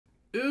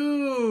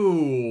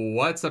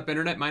What's up,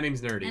 Internet? My name's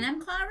Nerdy. And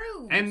I'm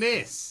Claru. And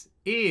this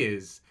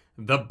is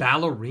The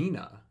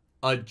Ballerina,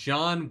 a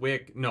John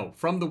Wick,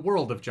 from the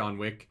world of John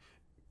Wick,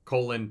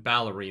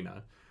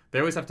 Ballerina. They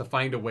always have to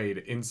find a way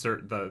to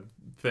insert the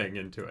thing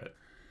into it.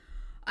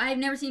 I've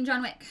never seen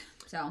John Wick,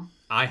 so.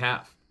 I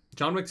have.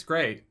 John Wick's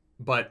great,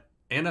 but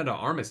Ana de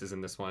Armas is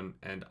in this one,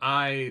 and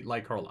I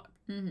like her a lot.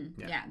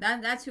 Mm-hmm. Yeah,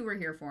 that's who we're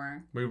here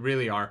for. We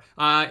really are.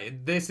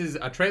 This is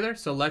a trailer,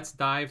 so let's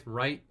dive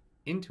right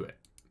into it.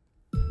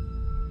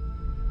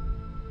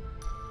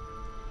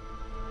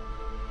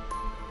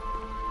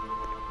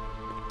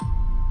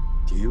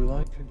 Do you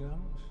like your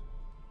dogs?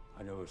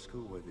 I know a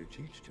school where they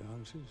teach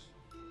dances.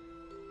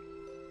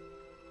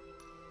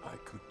 I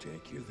could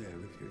take you there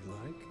if you'd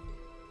like.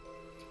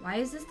 Why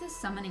is this the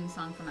summoning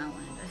song from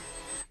Outlander?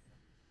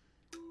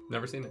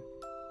 Never seen it.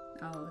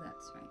 Oh,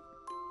 that's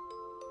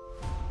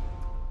right.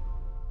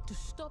 To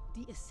stop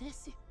the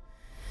assassin,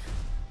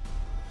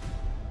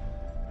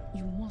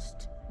 you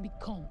must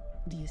become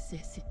the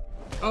assassin.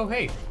 Oh,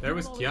 hey, there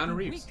was Keanu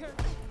Reeves. Weaker.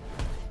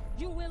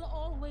 You will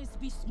always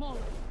be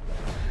smaller.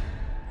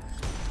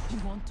 You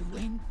want to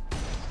win?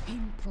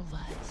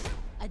 Improvise.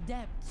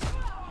 Adapt.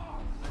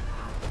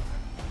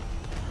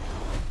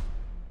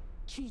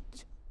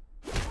 Cheat.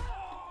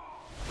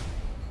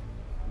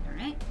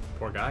 Alright.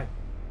 Poor guy.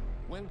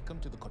 Welcome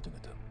to the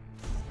Continental.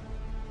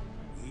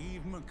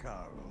 Eve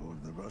Macaro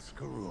of the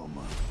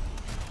Ruscaroma.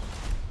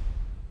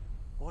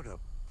 What a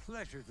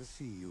pleasure to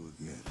see you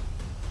again.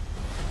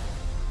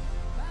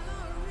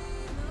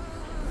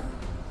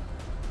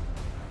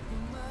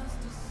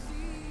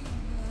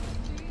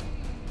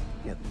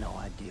 You have no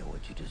idea what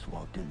you just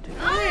walked into.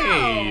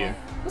 Hey!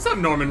 What's up,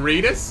 Norman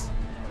Reedus?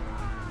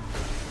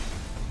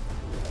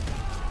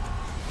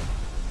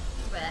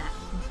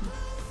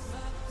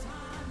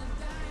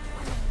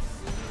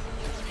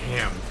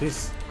 Damn,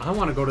 I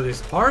want to go to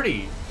this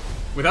party.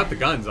 Without the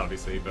guns,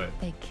 obviously, but...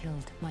 They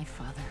killed my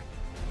father.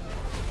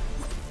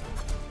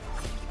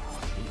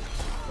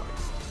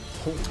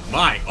 Oh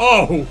my,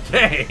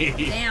 okay!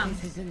 Damn.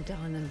 This isn't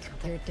done until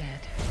they're dead.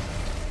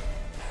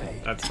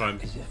 Fate That's fun.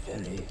 is a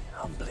very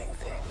humbling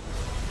thing.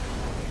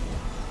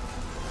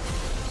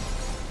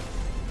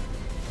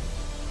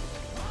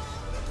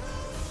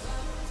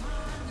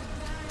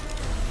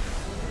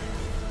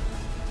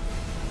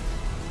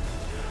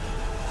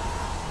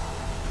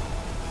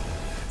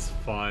 It's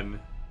fun.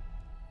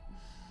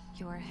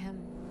 You're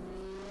him.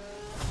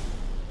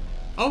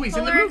 Oh, he's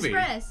in the Polar movie.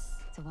 Express.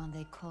 The one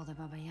they call the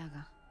Baba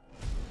Yaga.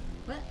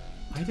 What?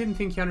 I didn't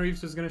think Keanu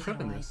Reeves was going to show How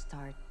up in do I this.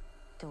 start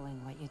doing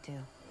what you do?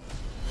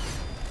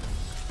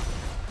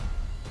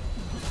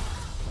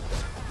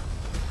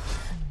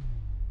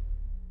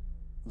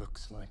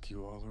 Looks like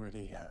you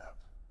already have.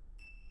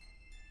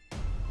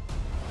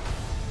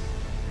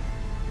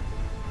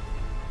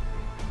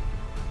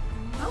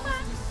 Okay.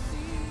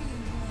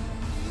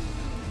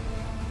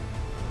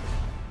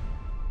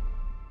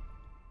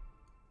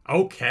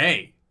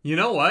 Okay. You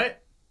know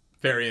what?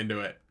 Very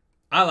into it.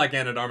 I like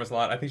Ana de Armas a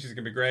lot. I think she's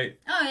going to be great.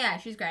 Oh, yeah,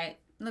 she's great.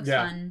 Looks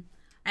fun.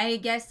 I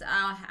guess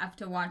I'll have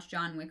to watch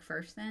John Wick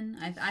first then.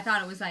 I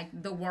thought it was like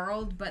The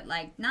World, but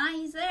like, nah,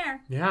 he's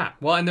there. Yeah.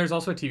 Well, and there's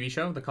also a TV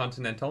show, The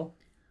Continental.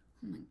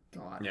 Oh my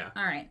god. Yeah.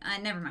 All right.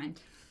 Never mind.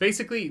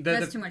 Basically,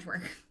 That's too much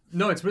work.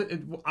 No, it's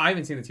I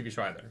haven't seen the TV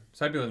show either,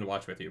 so I'd be willing to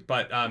watch with you.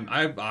 But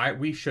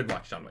we should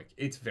watch John Wick.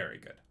 It's very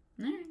good.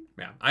 All right.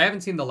 Yeah, I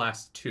haven't seen the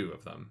last two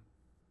of them,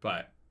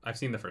 but I've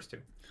seen the first two.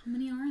 How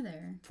many are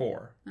there?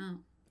 4. Oh.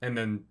 And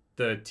then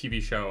the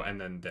TV show,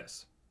 and then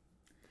this.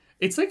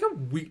 It's like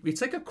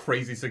a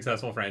crazy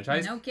successful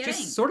franchise. No kidding.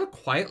 Just sort of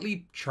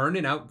quietly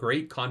churning out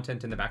great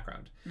content in the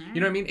background.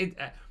 You know what I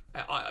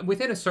mean?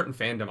 Within a certain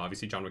fandom,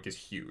 obviously John Wick is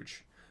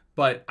huge.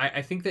 But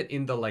I think that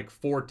in the like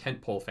 4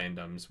 tentpole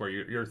fandoms where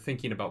you're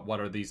thinking about what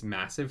are these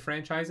massive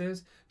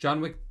franchises, John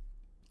Wick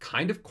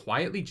kind of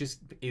quietly just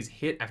is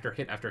hit after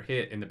hit after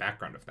hit in the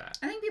background of that.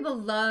 I think people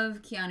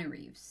love Keanu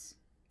Reeves.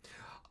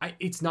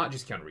 It's not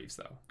just Keanu Reeves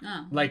though.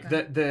 Oh. Like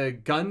okay. the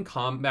gun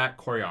combat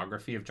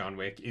choreography of John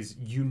Wick is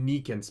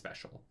unique and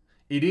special.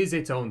 It is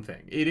its own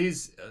thing. It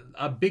is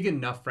a big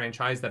enough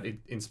franchise that it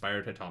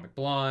inspired Atomic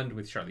Blonde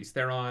with Charlize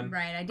Theron.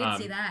 Right, I did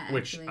see that,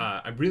 which actually.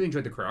 I really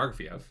enjoyed the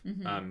choreography of.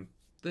 Mm-hmm.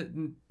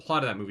 The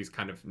plot of that movie is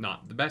kind of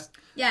not the best.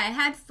 Yeah, I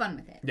had fun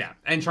with it. Yeah,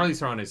 and Charlize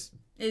Theron is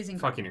incredible.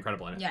 fucking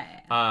incredible in it.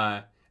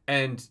 Yeah.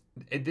 And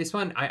this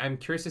one, I'm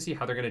curious to see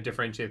how they're going to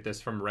differentiate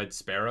this from Red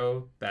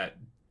Sparrow, that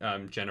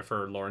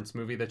Jennifer Lawrence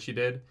movie that she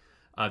did,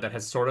 that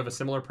has sort of a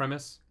similar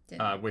premise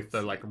with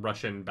the like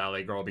Russian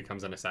ballet girl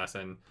becomes an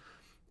assassin.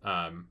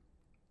 I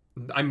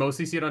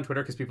mostly see it on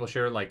Twitter because people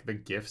share like the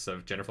gifs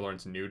of Jennifer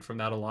Lawrence nude from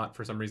that a lot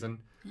for some reason.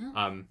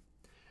 Yeah.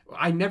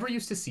 I never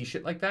used to see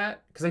shit like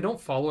that because I don't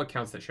follow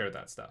accounts that share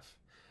that stuff.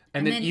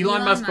 And then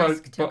Elon Musk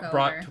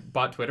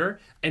bought Twitter,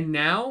 and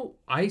now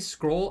I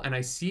scroll and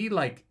I see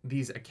like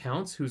these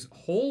accounts whose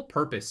whole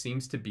purpose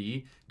seems to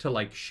be to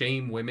like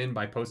shame women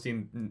by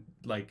posting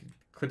like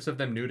clips of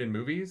them nude in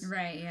movies.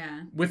 Right,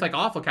 yeah. With like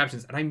awful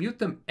captions, and I mute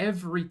them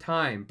every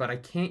time, but I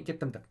can't get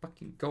them to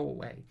fucking go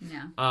away.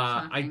 Yeah.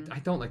 I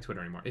don't like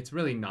Twitter anymore. It's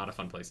really not a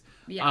fun place.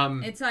 Yeah.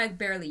 It's like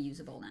barely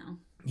usable now.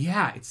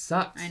 Yeah, it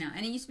sucks. I know.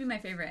 And it used to be my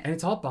favorite. And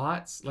it's all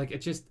bots. Like, it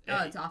just...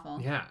 Oh, it's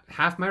awful. Yeah.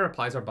 Half my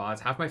replies are bots.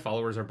 Half my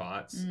followers are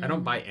bots. I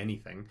don't buy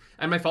anything.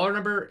 And my follower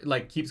number,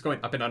 like, keeps going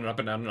up and down and up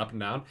and down and up and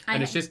down.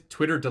 And it's just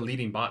Twitter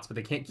deleting bots, but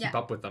they can't keep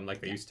up with them like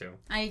they used to.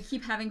 I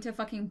keep having to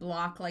fucking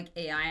block, like,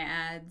 AI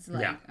ads.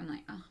 Like, I'm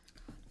like, oh.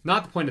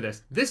 Not the point of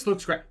this. This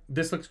looks great.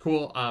 This looks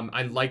cool.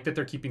 I like that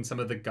they're keeping some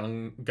of the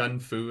gun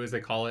foo, as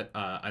they call it.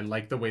 I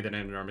like the way that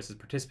Ana de Armas is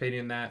participating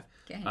in that.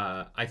 Okay.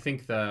 I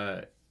think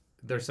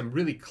there's some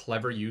really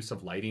clever use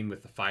of lighting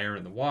with the fire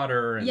and the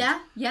water. And,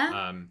 stuff like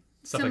that.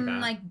 Some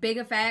like big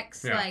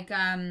effects, like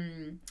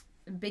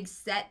big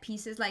set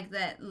pieces like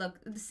that. Look,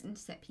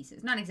 set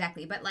pieces, not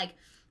exactly, but like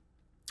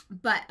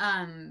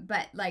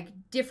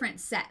different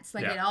sets.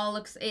 Like it all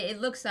looks.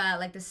 It looks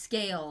like the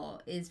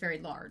scale is very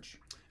large.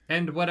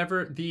 And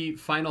whatever the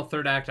final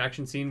third act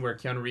action scene where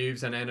Keanu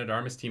Reeves and Ana de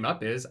Armas team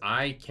up is,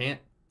 I can't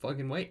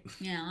fucking wait.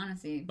 Yeah,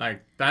 honestly.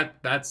 Like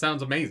that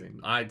sounds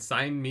amazing. I'd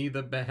sign me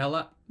the hell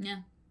up. Yeah.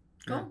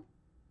 Cool.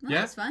 Well,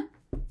 that's fun.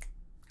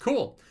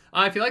 Cool.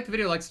 If you like the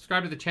video, like,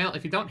 subscribe to the channel.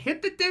 If you don't,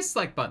 hit the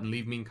dislike button.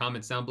 Leave mean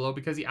comments down below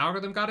because the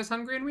algorithm god is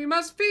hungry and we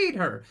must feed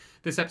her.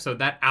 This episode,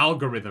 that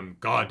algorithm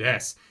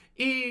goddess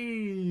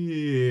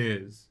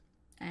is...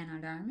 Ana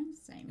de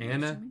Armas.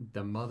 Ana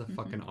the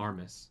motherfucking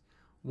Armas.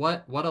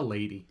 What a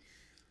lady.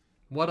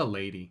 What a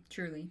lady.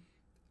 Truly.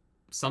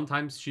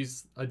 Sometimes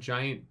she's a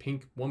giant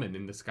pink woman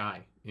in the sky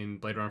in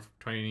Blade Runner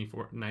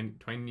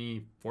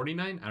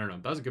 2049. I don't know.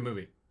 That was a good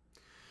movie.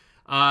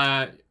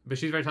 But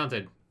she's very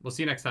talented. We'll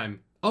see you next time.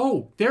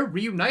 Oh, they're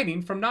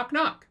reuniting from Knock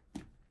Knock.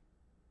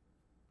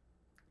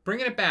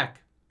 Bringing it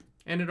back.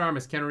 Ana de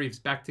Armas, Keanu Reeves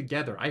back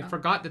together. I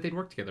forgot that they'd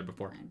worked together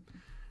before.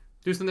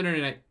 Do something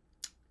nerdy night.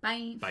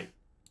 Bye. Bye.